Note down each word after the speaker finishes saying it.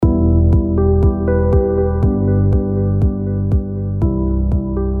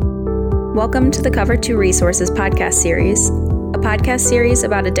Welcome to the Cover 2 Resources podcast series, a podcast series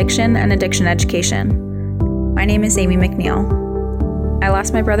about addiction and addiction education. My name is Amy McNeil. I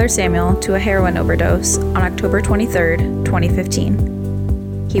lost my brother Samuel to a heroin overdose on October 23rd,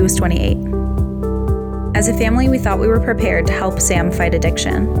 2015. He was 28. As a family, we thought we were prepared to help Sam fight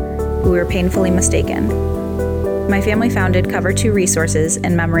addiction, but we were painfully mistaken. My family founded Cover 2 Resources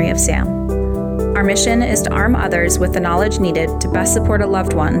in memory of Sam. Our mission is to arm others with the knowledge needed to best support a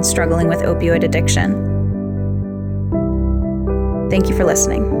loved one struggling with opioid addiction. Thank you for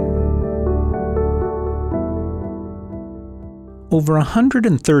listening. Over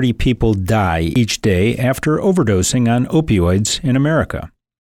 130 people die each day after overdosing on opioids in America.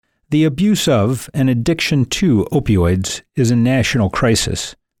 The abuse of and addiction to opioids is a national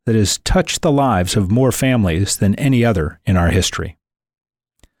crisis that has touched the lives of more families than any other in our history.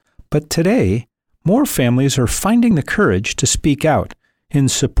 But today, more families are finding the courage to speak out in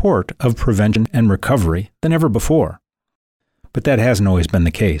support of prevention and recovery than ever before. But that hasn't always been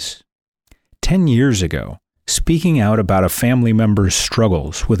the case. 10 years ago, speaking out about a family member's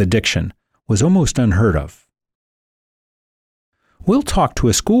struggles with addiction was almost unheard of. We'll talk to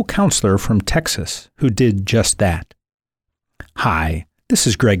a school counselor from Texas who did just that. Hi, this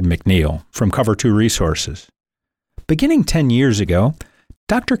is Greg McNeil from Cover 2 Resources. Beginning 10 years ago,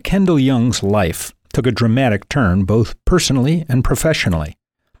 Dr. Kendall Young's life took a dramatic turn both personally and professionally.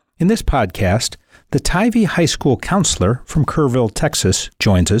 In this podcast, the Tivy High School Counselor from Kerrville, Texas,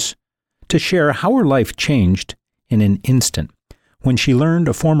 joins us to share how her life changed in an instant when she learned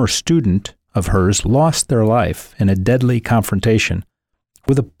a former student of hers lost their life in a deadly confrontation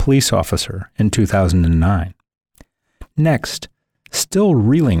with a police officer in 2009. Next, still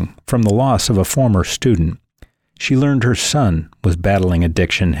reeling from the loss of a former student, she learned her son was battling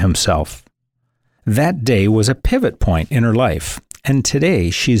addiction himself. That day was a pivot point in her life, and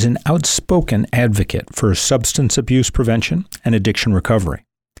today she's an outspoken advocate for substance abuse prevention and addiction recovery.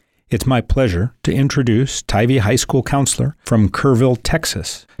 It's my pleasure to introduce Tivy High School Counselor from Kerrville,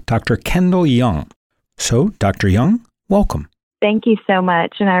 Texas, Dr. Kendall Young. So, Dr. Young, welcome. Thank you so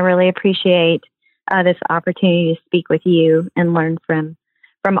much, and I really appreciate this opportunity to speak with you and learn from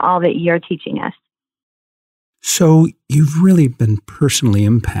all that you're teaching us. So you've really been personally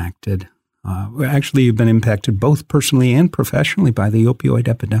impacted. Actually, you've been impacted both personally and professionally by the opioid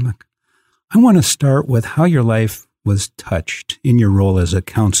epidemic. I want to start with how your life was touched in your role as a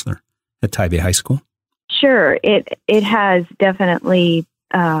counselor at Tivy High School. Sure. It has definitely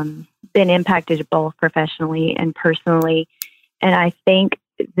been impacted both professionally and personally. And I think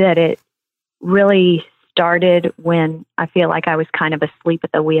that it really started when I feel like I was kind of asleep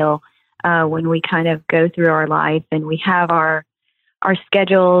at the wheel. When we kind of go through our life and we have our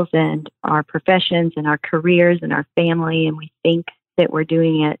schedules and our professions and our careers and our family, and we think that we're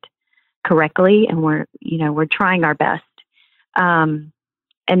doing it correctly and we're trying our best. And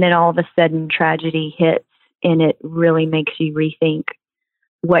then all of a sudden tragedy hits and it really makes you rethink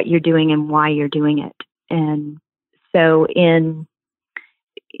what you're doing and why you're doing it. And so in,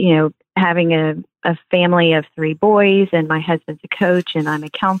 having a family of 3 boys, and my husband's a coach and I'm a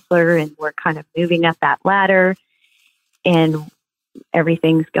counselor, and we're kind of moving up that ladder and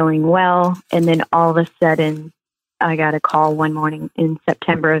everything's going well. And then all of a sudden I got a call one morning in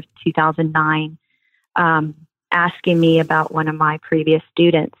September of 2009 asking me about one of my previous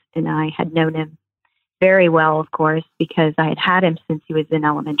students. And I had known him very well, of course, because I had had him since he was in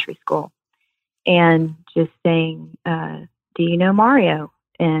elementary school. And just saying, do you know Mario?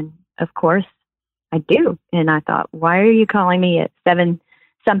 And of course I do. And I thought, why are you calling me at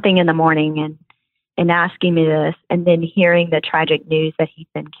 7-something in the morning and asking me this? And then hearing the tragic news that he'd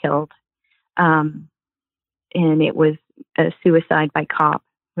been killed. And it was a suicide by cop,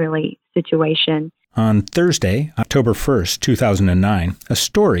 really, situation. On Thursday, October 1st, 2009, a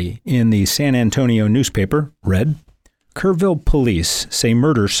story in the San Antonio newspaper read, Kerrville police say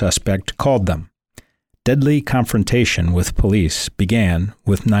murder suspect called them. Deadly confrontation with police began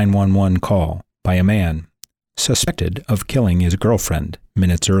with 911 call by a man suspected of killing his girlfriend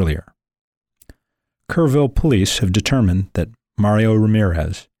minutes earlier. Kerrville police have determined that Mario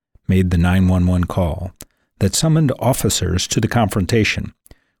Ramirez made the 911 call that summoned officers to the confrontation,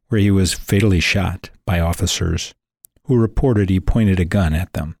 where he was fatally shot by officers who reported he pointed a gun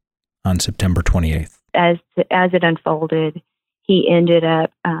at them on September 28th. As it unfolded, he ended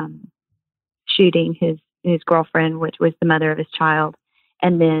up shooting his girlfriend, which was the mother of his child,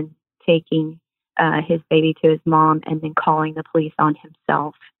 and then taking his baby to his mom and then calling the police on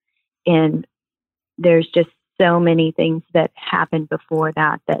himself. And there's just so many things that happened before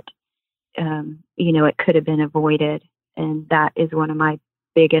that it could have been avoided. And that is one of my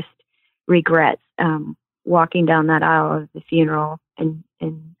biggest regrets walking down that aisle of the funeral and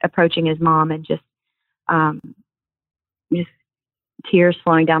approaching his mom and just tears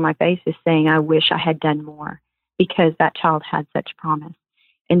flowing down my face, is saying, I wish I had done more, because that child had such promise.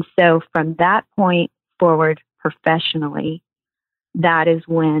 And so from that point forward, professionally, that is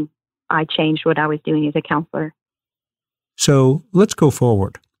when I changed what I was doing as a counselor. So let's go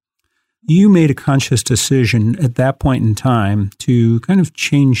forward. You made a conscious decision at that point in time to kind of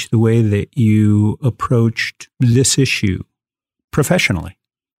change the way that you approached this issue professionally.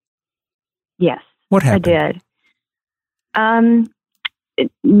 Yes. What happened? I did.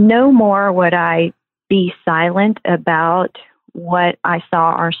 No more would I be silent about what I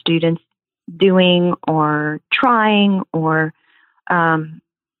saw our students doing or trying, or, I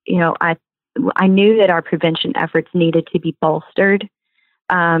knew that our prevention efforts needed to be bolstered.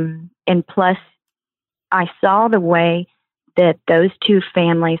 And plus, I saw the way that those two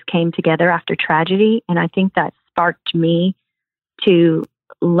families came together after tragedy, and I think that sparked me to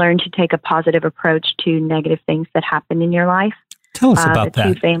learn to take a positive approach to negative things that happen in your life. Tell us about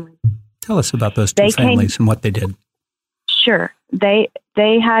that. Tell us about those two families and what they did. Sure. They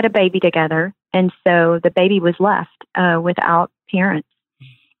had a baby together, and so the baby was left without parents.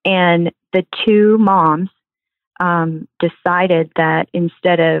 And the two moms decided that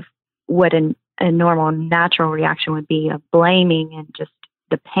instead of what a normal, natural reaction would be of blaming and just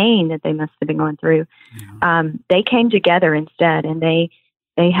the pain that they must have been going through, they came together instead, and they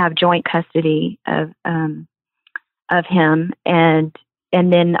have joint custody of him, and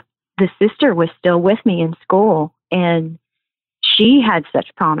then the sister was still with me in school, and she had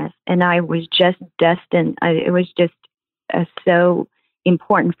such promise, and I was just destined. It was just so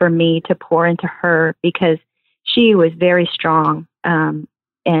important for me to pour into her, because she was very strong,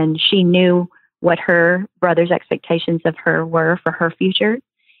 and she knew what her brother's expectations of her were for her future,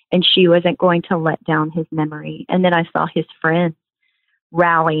 and she wasn't going to let down his memory. And then I saw his friends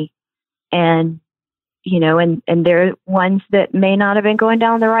rally, and they're ones that may not have been going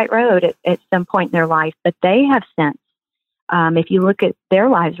down the right road at some point in their life, but they have since, if you look at their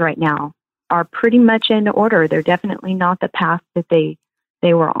lives right now, are pretty much in order. They're definitely not the path that they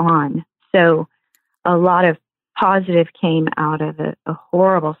were on. So a lot of positive came out of a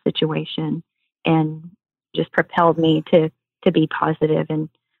horrible situation, and just propelled me to be positive. And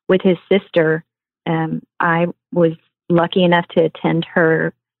with his sister, I was lucky enough to attend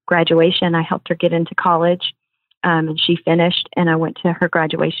her graduation. I helped her get into college, and she finished, and I went to her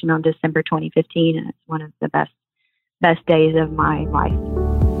graduation on December 2015, and it's one of the best days of my life.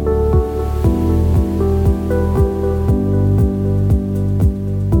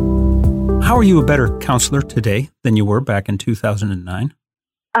 How are you a better counselor today than you were back in 2009?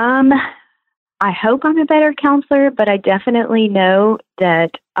 I hope I'm a better counselor, but I definitely know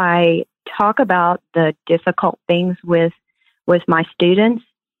that I talk about the difficult things with my students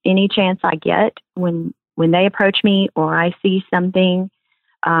any chance I get when they approach me or I see something,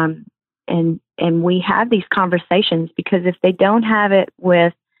 and we have these conversations, because if they don't have it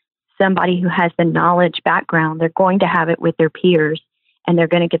with somebody who has the knowledge background, they're going to have it with their peers, and they're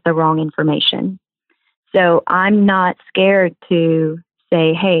going to get the wrong information. So I'm not scared to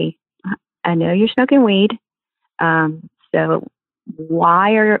say, hey, I know you're smoking weed. So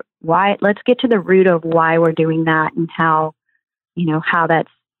let's get to the root of why we're doing that, and how that's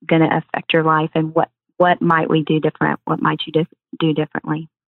going to affect your life, and what might we do different? What might you do differently?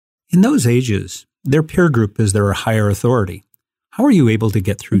 In those ages, their peer group is their higher authority. How are you able to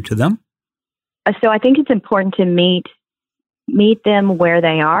get through to them? So I think it's important to meet them where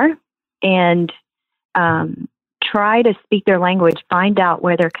they are, and try to speak their language, find out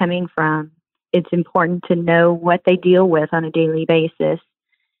where they're coming from. It's important to know what they deal with on a daily basis,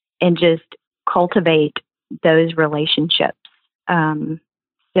 and just cultivate those relationships.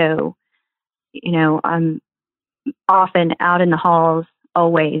 So, I'm often out in the halls,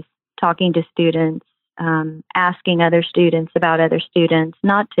 always talking to students, asking other students about other students,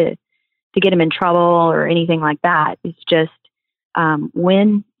 not to get them in trouble or anything like that. It's just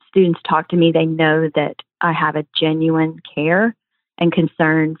when students talk to me, they know that I have a genuine care and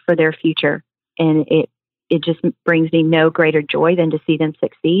concern for their future. And it just brings me no greater joy than to see them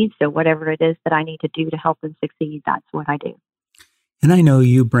succeed. So whatever it is that I need to do to help them succeed, that's what I do. And I know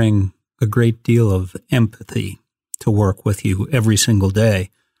you bring a great deal of empathy to work with you every single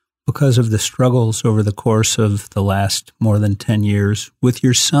day because of the struggles over the course of the last more than 10 years with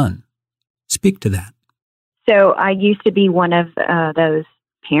your son. Speak to that. So I used to be one of those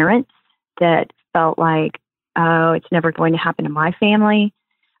parents that felt like, oh, it's never going to happen to my family.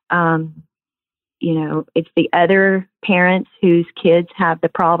 it's the other parents whose kids have the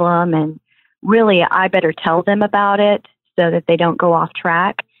problem. And really, I better tell them about it so that they don't go off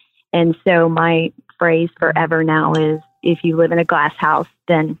track. And so my phrase forever now is, if you live in a glass house,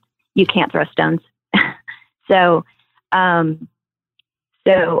 then you can't throw stones. So I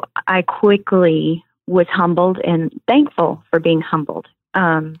quickly was humbled and thankful for being humbled.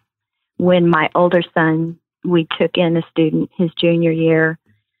 When my older son, we took in a student his junior year,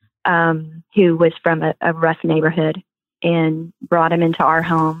 who was from a rough neighborhood, and brought him into our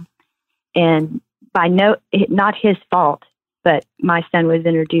home. And not his fault, but my son was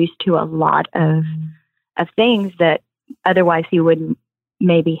introduced to a lot of things that otherwise he wouldn't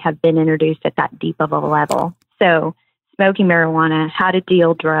maybe have been introduced at that deep of a level. So smoking marijuana, how to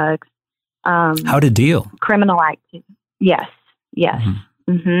deal drugs. How to deal? Criminal activity. Yes.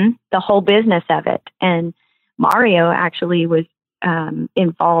 Mm-hmm. Mm-hmm. The whole business of it. And Mario actually was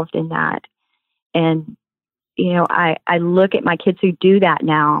involved in that. And, I look at my kids who do that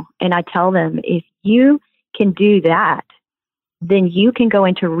now, and I tell them, if you can do that, then you can go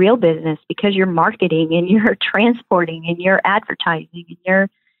into real business, because you're marketing and you're transporting and you're advertising and you're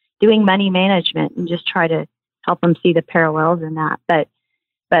doing money management, and just try to help them see the parallels in that. But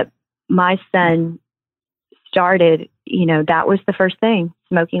my son started, that was the first thing,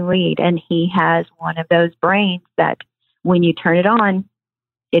 smoking weed. And he has one of those brains that when you turn it on,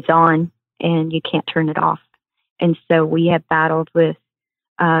 it's on and you can't turn it off. And so we have battled with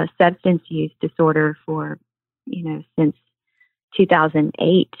substance use disorder for, since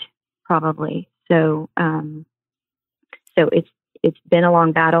 2008, probably. So it's been a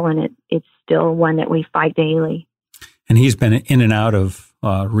long battle, and it's still one that we fight daily. And he's been in and out of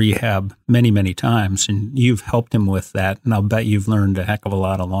rehab many, many times, and you've helped him with that. And I'll bet you've learned a heck of a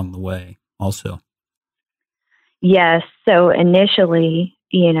lot along the way also. Yes. So initially,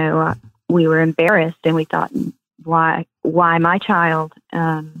 we were embarrassed, and we thought, why my child?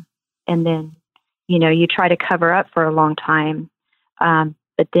 And then, you try to cover up for a long time.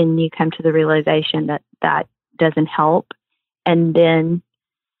 But then you come to the realization that doesn't help. And then,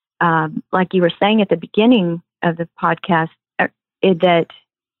 like you were saying at the beginning of the podcast, that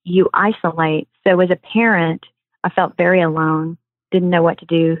you isolate. So as a parent, I felt very alone, didn't know what to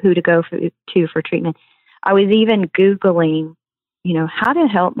do, who to go to for treatment. I was even Googling, how to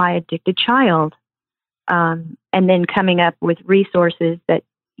help my addicted child. And then coming up with resources that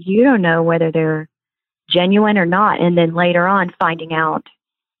you don't know whether they're genuine or not. And then later on finding out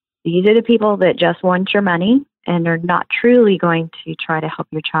these are the people that just want your money and are not truly going to try to help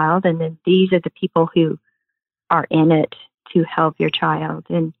your child. And then these are the people who are in it to help your child.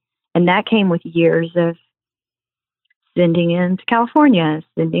 And that came with years of sending him to California,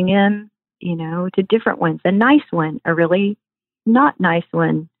 sending him, to different ones, a nice one, a really not nice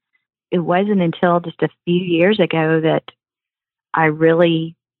one. It wasn't until just a few years ago that I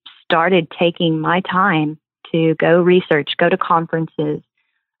really started taking my time to go research, go to conferences,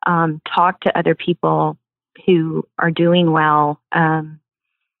 talk to other people who are doing well. And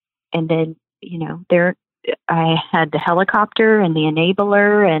then, I had the helicopter and the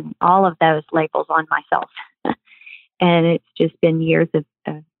enabler and all of those labels on myself. And it's just been years of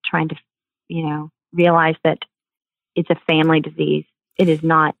trying to, realize that it's a family disease. It is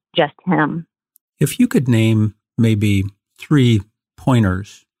not just him. If you could name maybe 3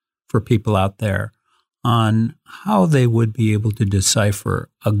 pointers for people out there on how they would be able to decipher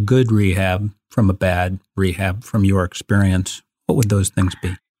a good rehab from a bad rehab from your experience, what would those things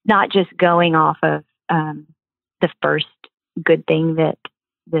be? Not just going off of the first good thing that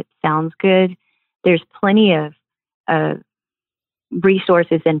sounds good. There's plenty of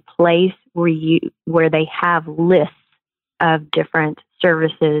resources in place where they have lists of different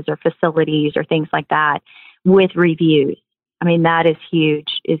services or facilities or things like that with reviews. I mean, that is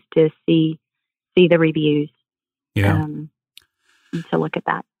huge, is to see the reviews. Yeah. And to look at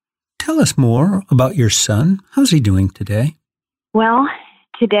that. Tell us more about your son. How's he doing today? Well,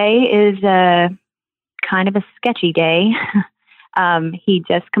 today is a kind of a sketchy day. He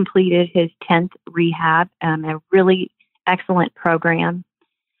just completed his 10th rehab, a really excellent program.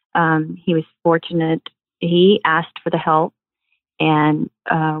 He was fortunate. He asked for the help, and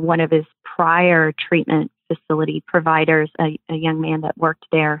one of his prior treatment facility providers, a young man that worked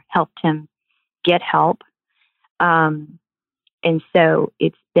there, helped him get help. And so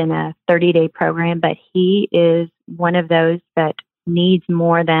it's been a 30-day program, but he is one of those that needs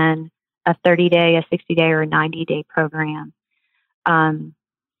more than a 30-day, a 60-day, or a 90-day program. And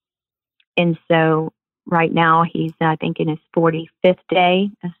so right now he's, I think, in his 45th day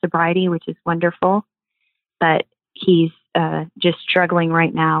of sobriety, which is wonderful. But he's just struggling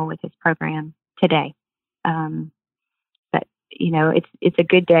right now with his program today. But it's a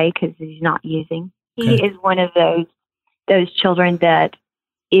good day because he's not using. He is one of those children that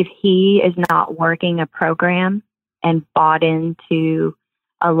if he is not working a program and bought into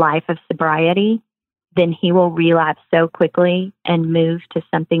a life of sobriety, then he will relapse so quickly and move to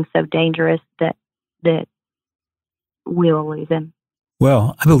something so dangerous that we'll lose him.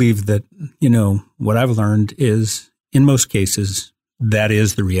 Well, I believe that, what I've learned is, in most cases, that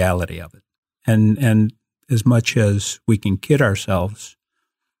is the reality of it. And as much as we can kid ourselves,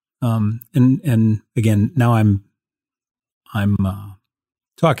 and again, now I'm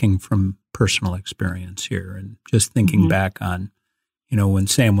talking from personal experience here and just thinking back on, when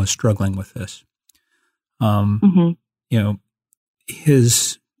Sam was struggling with this.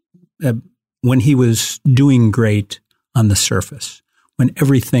 His when he was doing great on the surface, when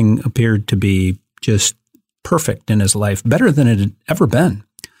everything appeared to be just perfect in his life, better than it had ever been.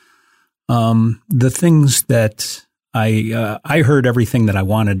 The things that I heard everything that I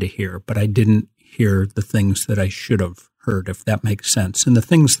wanted to hear, but I didn't hear the things that I should have heard, if that makes sense. And the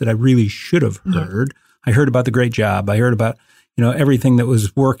things that I really should have heard, I heard about the great job. I heard about, everything that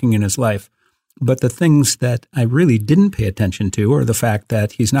was working in his life. But the things that I really didn't pay attention to are the fact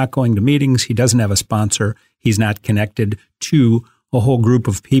that he's not going to meetings, he doesn't have a sponsor, he's not connected to a whole group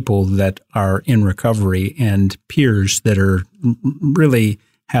of people that are in recovery and peers that are really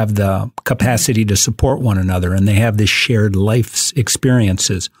have the capacity to support one another, and they have this shared life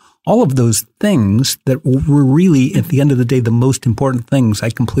experiences. All of those things that were really, at the end of the day, the most important things,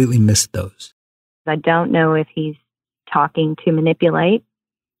 I completely missed those. I don't know if he's talking to manipulate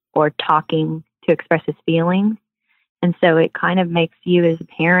or talking to express his feelings. And so it kind of makes you as a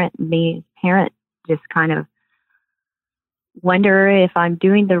parent, me as a parent, just kind of wonder if I'm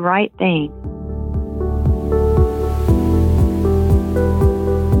doing the right thing.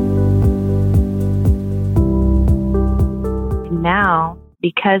 Now,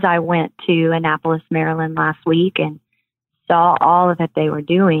 because I went to Annapolis, Maryland last week and saw all of that they were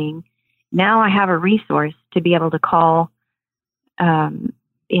doing, now I have a resource to be able to call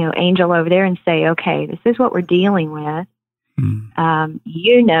Angel over there and say, okay, this is what we're dealing with.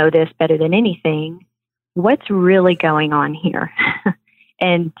 You know this better than anything. What's really going on here?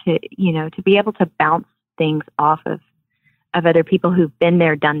 And to be able to bounce things off of other people who've been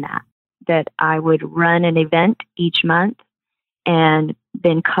there, done that I would run an event each month and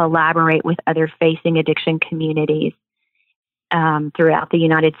then collaborate with other facing addiction communities throughout the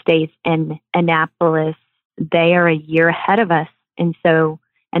United States. And Annapolis, they are a year ahead of us.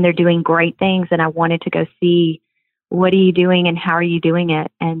 And they're doing great things. And I wanted to go see, what are you doing and how are you doing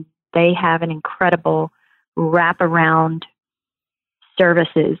it? And they have an incredible wraparound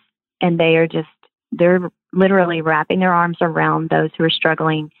services. And they're literally wrapping their arms around those who are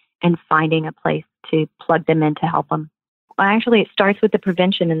struggling and finding a place to plug them in to help them. Well, actually, it starts with the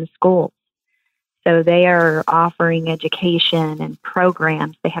prevention in the schools. So they are offering education and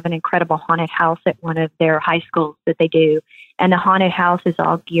programs. They have an incredible haunted house at one of their high schools that they do. And the haunted house is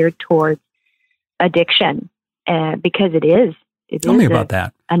all geared towards addiction because it is. Tell me about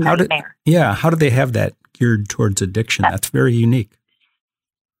that. A nightmare. How do they have that geared towards addiction? That's very unique.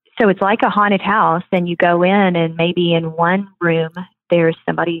 So it's like a haunted house, and you go in, and maybe in one room, there's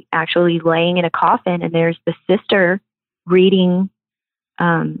somebody actually laying in a coffin, and there's the sister reading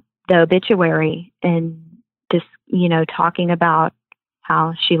the obituary and just, talking about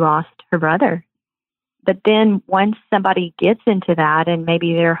how she lost her brother. But then once somebody gets into that, and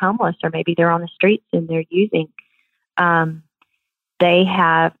maybe they're homeless or maybe they're on the streets and they're using, they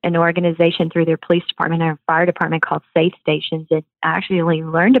have an organization through their police department and fire department called Safe Stations. And I actually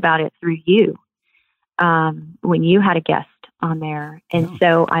learned about it through you when you had a guest on there. And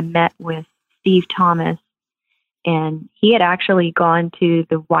so I met with Steve Thomas, and he had actually gone to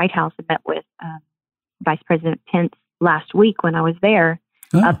the White House and met with Vice President Pence last week when I was there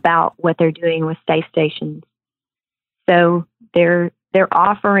about what they're doing with Safe Stations. So they're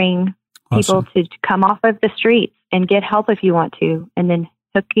offering people to come off of the streets and get help if you want to, and then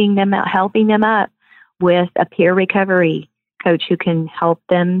hooking them out, helping them up with a peer recovery coach who can help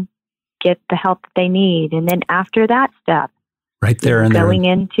them get the help that they need. And then after that step, right there, in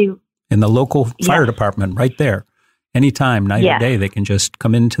the local fire department, right there, anytime, night or day, they can just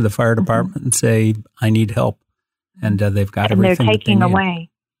come into the fire department and say, "I need help," and they've got everything. They're taking away.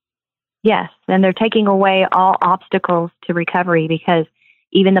 Yes, and they're taking away all obstacles to recovery, because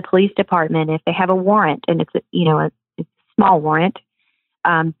even the police department, if they have a warrant and it's a small warrant,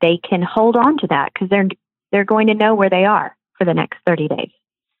 they can hold on to that because they're going to know where they are for the next 30 days.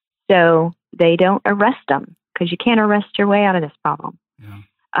 So they don't arrest them, because you can't arrest your way out of this problem.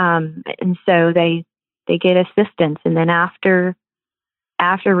 And so they get assistance. And then after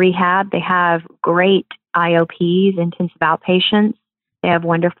rehab, they have great IOPs, intensive outpatients. They have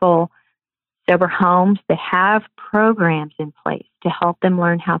wonderful sober homes that have programs in place to help them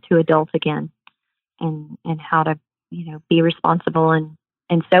learn how to adult again and how to, be responsible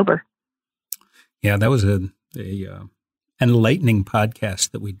and sober. Yeah, that was a enlightening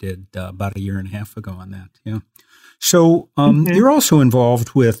podcast that we did about 1.5 years ago on that. Yeah. So you're also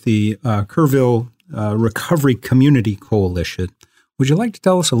involved with the Kerrville Recovery Community Coalition. Would you like to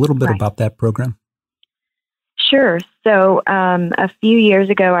tell us a little bit about that program? Sure. So a few years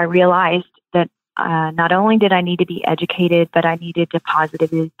ago, I realized that not only did I need to be educated, but I needed to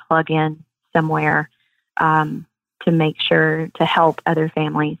positively plug in somewhere to make sure to help other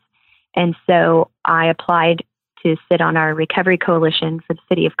families. And so I applied to sit on our recovery coalition for the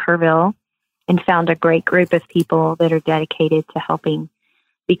city of Kerrville and found a great group of people that are dedicated to helping,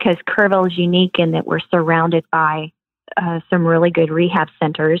 because Kerrville is unique in that we're surrounded by some really good rehab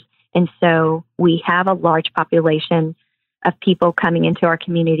centers. And so we have a large population of people coming into our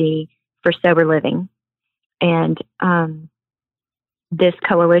community for sober living. And this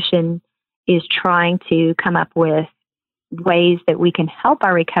coalition is trying to come up with ways that we can help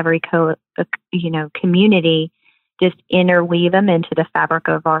our recovery community just interweave them into the fabric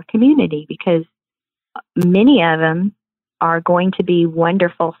of our community, because many of them are going to be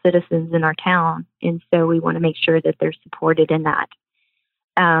wonderful citizens in our town. And so we want to make sure that they're supported in that.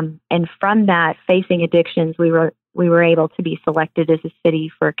 And from that, facing addictions, we were able to be selected as a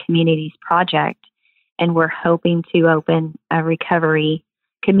city for a communities project. And we're hoping to open a recovery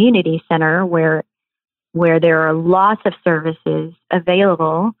community center where there are lots of services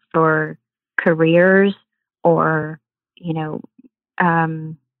available for careers or,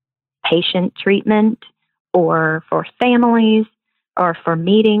 patient treatment, or for families, or for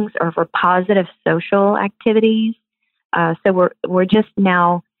meetings, or for positive social activities. So we're just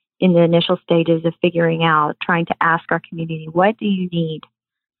now in the initial stages of figuring out, trying to ask our community, what do you need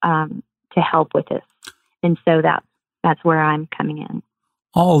to help with this? And so that's where I'm coming in.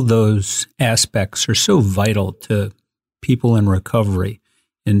 All those aspects are so vital to people in recovery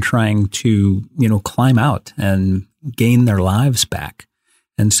in trying to, climb out and gain their lives back.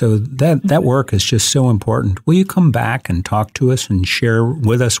 And so that work is just so important. Will you come back and talk to us and share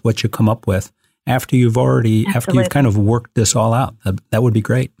with us what you come up with after you've kind of worked this all out? That would be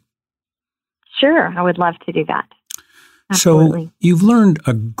great. Sure. I would love to do that. Absolutely. So you've learned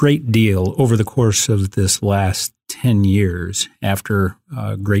a great deal over the course of this last 10 years after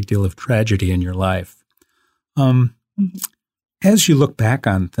a great deal of tragedy in your life. As you look back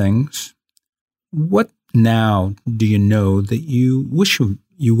on things, what now do you know that you wish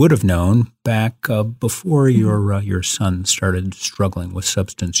you would have known back before your son started struggling with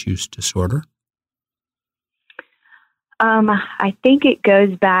substance use disorder? I think it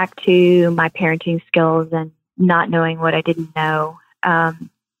goes back to my parenting skills and not knowing what I didn't know,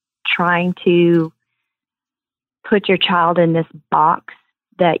 trying to put your child in this box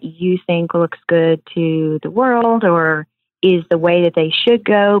that you think looks good to the world or is the way that they should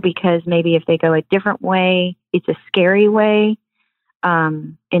go, because maybe if they go a different way, it's a scary way.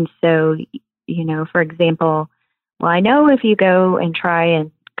 And so, for example, well, I know if you go and try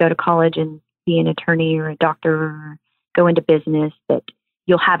and go to college and be an attorney or a doctor or go into business, that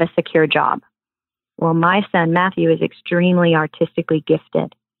you'll have a secure job. Well, my son, Matthew, is extremely artistically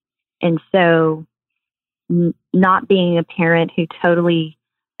gifted. And so not being a parent who totally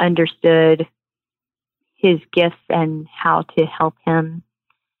understood his gifts and how to help him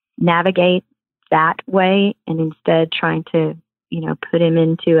navigate that way, and instead trying to, put him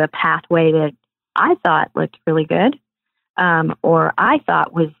into a pathway that I thought looked really good, or I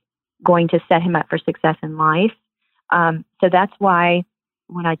thought was going to set him up for success in life. So that's why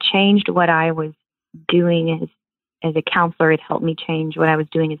when I changed what I was doing as a counselor, it helped me change what I was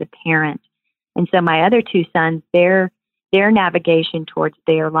doing as a parent. And so my other two sons, their navigation towards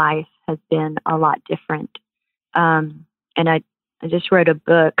their life has been a lot different. And I just wrote a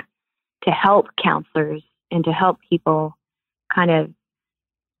book to help counselors and to help people kind of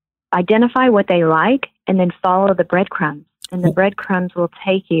identify what they like and then follow the breadcrumbs. And the breadcrumbs will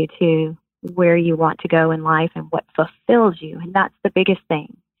take you to where you want to go in life and what fulfills you. And that's the biggest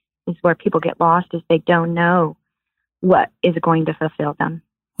thing, is where people get lost, is they don't know what is going to fulfill them.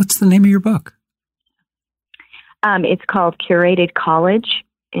 What's the name of your book? It's called Curated College.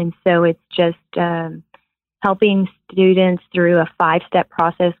 And so it's just helping students through a 5-step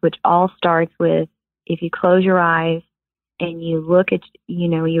process, which all starts with, if you close your eyes and you look at,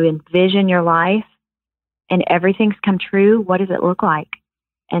 you envision your life and everything's come true, what does it look like?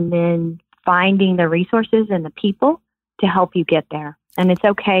 and then finding the resources and the people to help you get there. And it's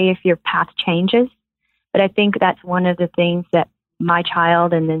okay if your path changes, but I think that's one of the things that my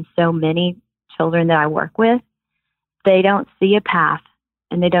child and then so many children that I work with, they don't see a path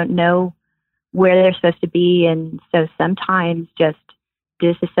and they don't know where they're supposed to be. And so sometimes just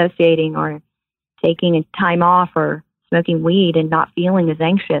disassociating or taking time off or smoking weed and not feeling as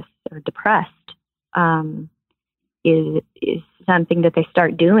anxious or depressed is something that they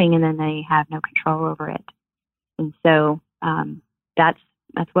start doing, and then they have no control over it. And so that's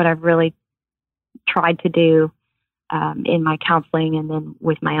what I've really tried to do in my counseling and then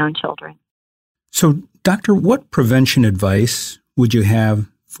with my own children. So, Doctor, what prevention advice would you have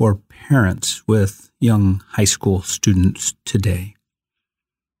for parents with young high school students today?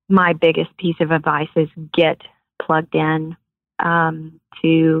 My biggest piece of advice is get plugged in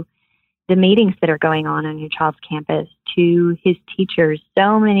to the meetings that are going on your child's campus, to his teachers.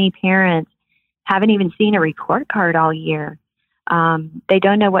 So many parents haven't even seen a report card all year. They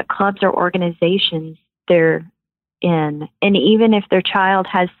don't know what clubs or organizations they're in. And even if their child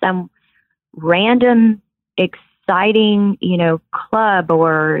has some random, exciting, club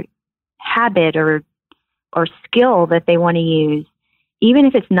or habit or skill that they want to use, even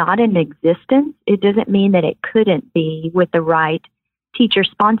if it's not in existence, it doesn't mean that it couldn't be with the right teacher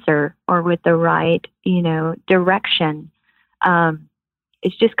sponsor or with the right, direction.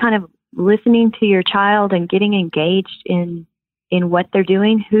 It's just kind of listening to your child and getting engaged in what they're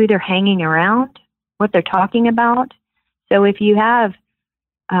doing, who they're hanging around, what they're talking about. So if you have,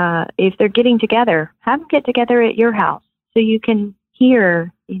 if they're getting together, have them get together at your house so you can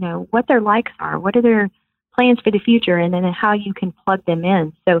hear, what their likes are, what are their plans for the future, and then how you can plug them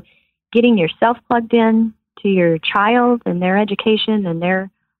in. So getting yourself plugged in to your child and their education and their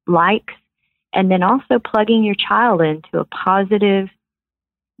likes, and then also plugging your child into a positive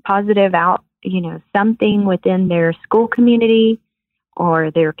out, something within their school community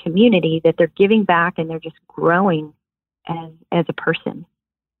or their community that they're giving back and they're just growing as a person.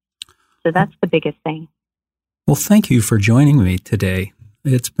 So that's the biggest thing. Well, thank you for joining me today.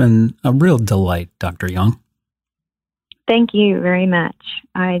 It's been a real delight, Dr. Young. Thank you very much.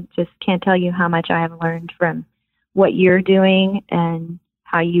 I just can't tell you how much I have learned from what you're doing and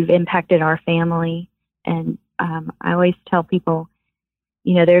how you've impacted our family. And I always tell people,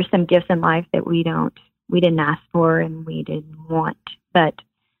 there's some gifts in life that we didn't ask for and we didn't want, but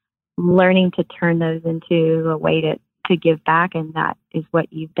learning to turn those into a way to give back, and that is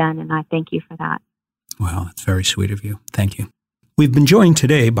what you've done, and I thank you for that. Well, that's very sweet of you. Thank you. We've been joined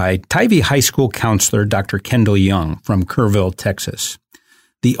today by Tivy High School Counselor Dr. Kendall Young from Kerrville, Texas.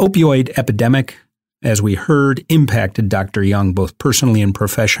 The opioid epidemic, as we heard, impacted Dr. Young both personally and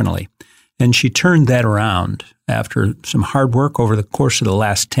professionally, and she turned that around after some hard work over the course of the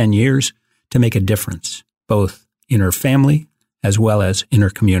last 10 years to make a difference, both in her family as well as in her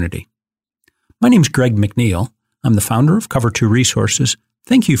community. My name's Greg McNeil. I'm the founder of Cover 2 Resources.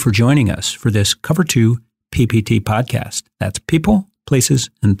 Thank you for joining us for this Cover 2 PPT podcast. That's people, places,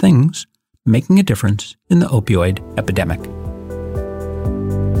 and things making a difference in the opioid epidemic.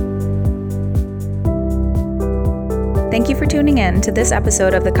 Thank you for tuning in to this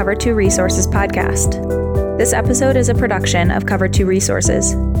episode of the Cover 2 Resources podcast. This episode is a production of Cover 2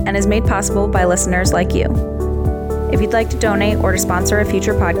 Resources and is made possible by listeners like you. If you'd like to donate or to sponsor a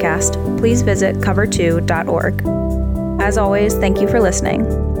future podcast, please visit cover2.org. As always, thank you for listening.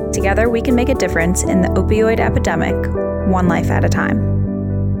 Together, we can make a difference in the opioid epidemic, one life at a time.